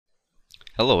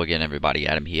Hello again everybody,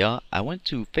 Adam here. I went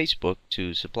to Facebook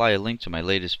to supply a link to my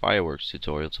latest fireworks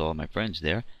tutorial to all my friends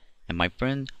there, and my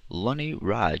friend Lunny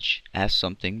Raj asked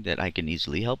something that I can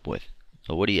easily help with.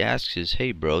 So what he asks is,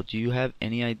 hey bro, do you have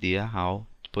any idea how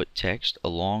to put text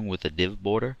along with a div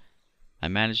border? I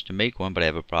managed to make one, but I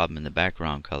have a problem in the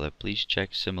background color. Please check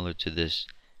similar to this.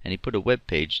 And he put a web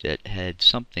page that had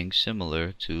something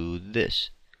similar to this.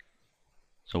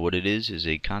 So what it is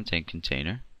a content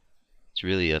container. It's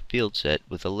really a field set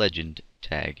with a legend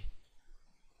tag,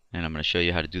 and I'm going to show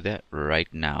you how to do that right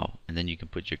now. And then you can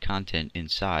put your content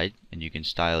inside, and you can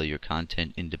style your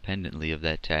content independently of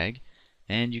that tag,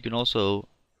 and you can also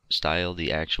style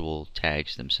the actual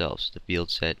tags themselves, the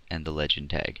field set and the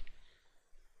legend tag.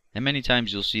 And many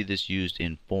times you'll see this used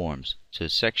in forms to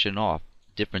section off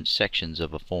different sections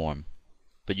of a form,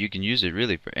 but you can use it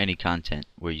really for any content,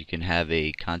 where you can have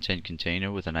a content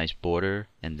container with a nice border,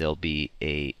 and there'll be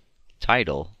a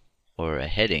title or a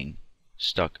heading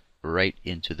stuck right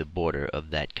into the border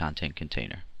of that content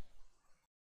container.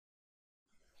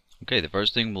 Okay, the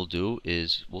first thing we'll do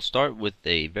is we'll start with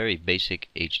a very basic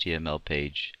HTML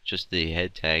page, just the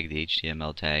head tag, the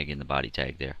HTML tag, and the body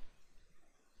tag there.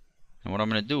 And what I'm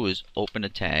going to do is open a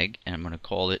tag, and I'm going to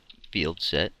call it field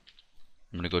set.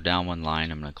 I'm going to go down one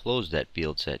line, I'm going to close that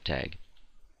field set tag.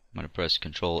 I'm going to press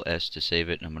Ctrl S to save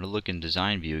it, and I'm going to look in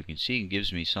design view. You can see it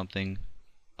gives me something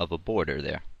of a border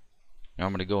there. Now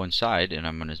I'm going to go inside and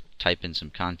I'm going to type in some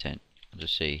content. I'll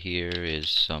just say here is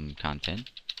some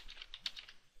content,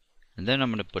 and then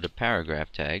I'm going to put a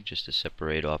paragraph tag just to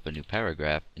separate off a new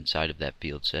paragraph inside of that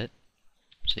field set.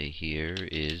 Say here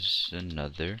is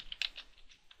another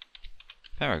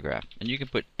paragraph, and you can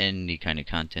put any kind of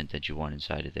content that you want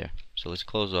inside of there. So let's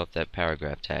close off that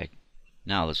paragraph tag.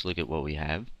 Now let's look at what we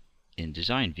have in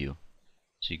design view.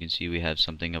 So you can see we have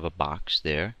something of a box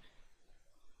there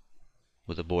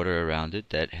with a border around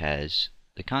it that has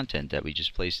the content that we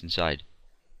just placed inside.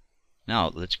 Now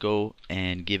let's go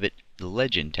and give it the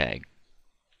legend tag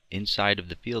inside of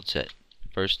the field set. The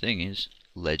first thing is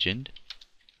legend.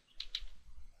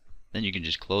 Then you can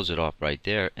just close it off right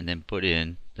there and then put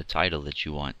in the title that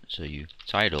you want. So you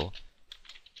title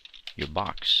your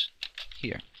box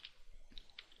here.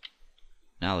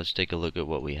 Now let's take a look at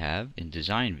what we have in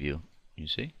design view. You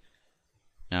see?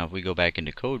 Now if we go back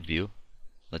into code view,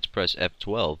 let's press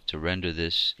F12 to render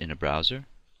this in a browser,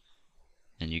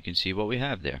 and you can see what we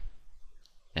have there.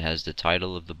 It has the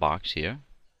title of the box here,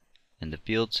 and the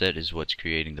field set is what's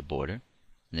creating the border,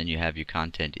 and then you have your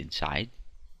content inside,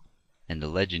 and the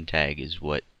legend tag is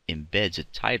what embeds a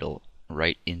title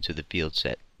right into the field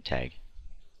set tag.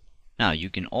 Now you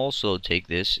can also take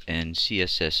this and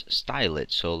CSS style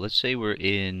it. So let's say we're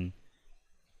in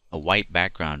a white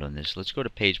background on this. Let's go to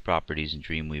page properties in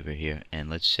Dreamweaver here, and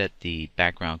let's set the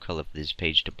background color for this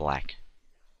page to black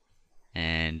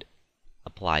and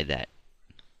apply that.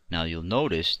 Now you'll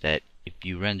notice that if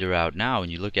you render out now and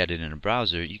you look at it in a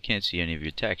browser, you can't see any of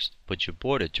your text, but your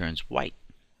border turns white.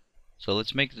 So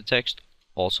let's make the text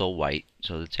also white.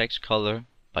 So the text color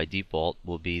by default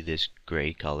will be this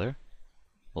gray color.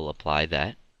 We'll apply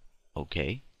that.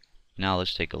 Okay. Now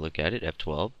let's take a look at it,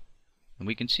 F12, and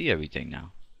we can see everything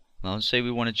now. Now let's say we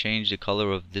want to change the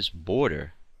color of this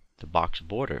border, the box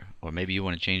border, or maybe you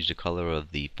want to change the color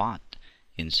of the font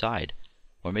inside,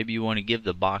 or maybe you want to give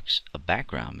the box a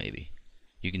background maybe.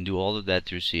 You can do all of that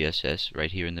through CSS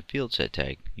right here in the field set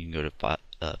tag. You can go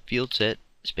to field set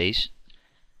space,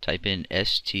 type in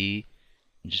ST,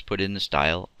 and just put in the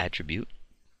style attribute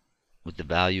with the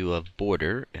value of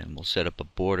border, and we'll set up a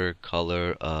border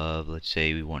color of, let's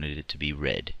say we wanted it to be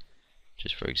red,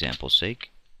 just for example's sake.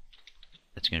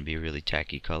 That's going to be a really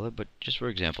tacky color, but just for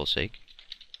example's sake,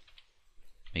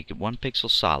 make it 1 pixel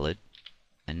solid.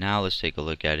 And now let's take a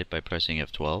look at it by pressing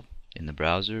F12. In the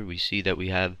browser, we see that we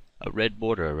have a red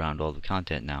border around all the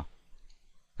content now.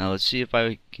 Now let's see if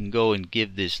I can go and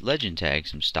give this legend tag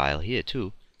some style here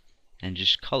too, and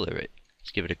just color it.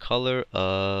 Let's give it a color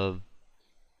of,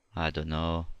 I don't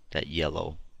know, that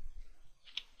yellow.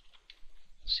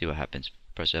 See what happens.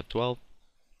 Press F12.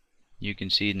 You can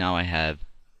see now I have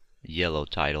yellow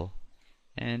title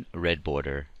and a red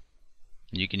border.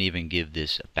 You can even give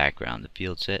this a background. The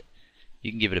field set,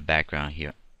 you can give it a background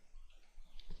here,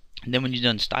 and then when you're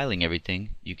done styling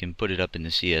everything, you can put it up in the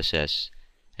CSS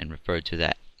and refer to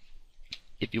that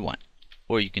if you want,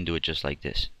 or you can do it just like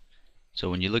this.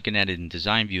 So when you're looking at it in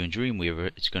design view in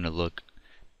Dreamweaver, it's going to look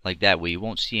like that, where you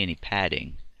won't see any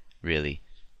padding really,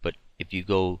 but if you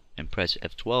go and press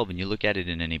F12 and you look at it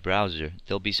in any browser,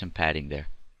 there'll be some padding there.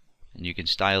 And you can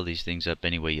style these things up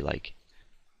any way you like.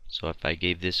 So if I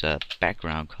gave this a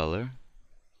background color,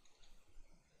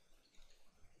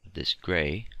 this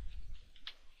gray.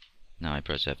 Now I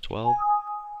press F12,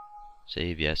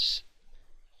 save, yes.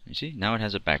 You see, now it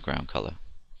has a background color.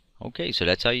 Okay, so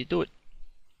that's how you do it.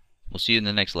 We'll see you in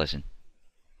the next lesson.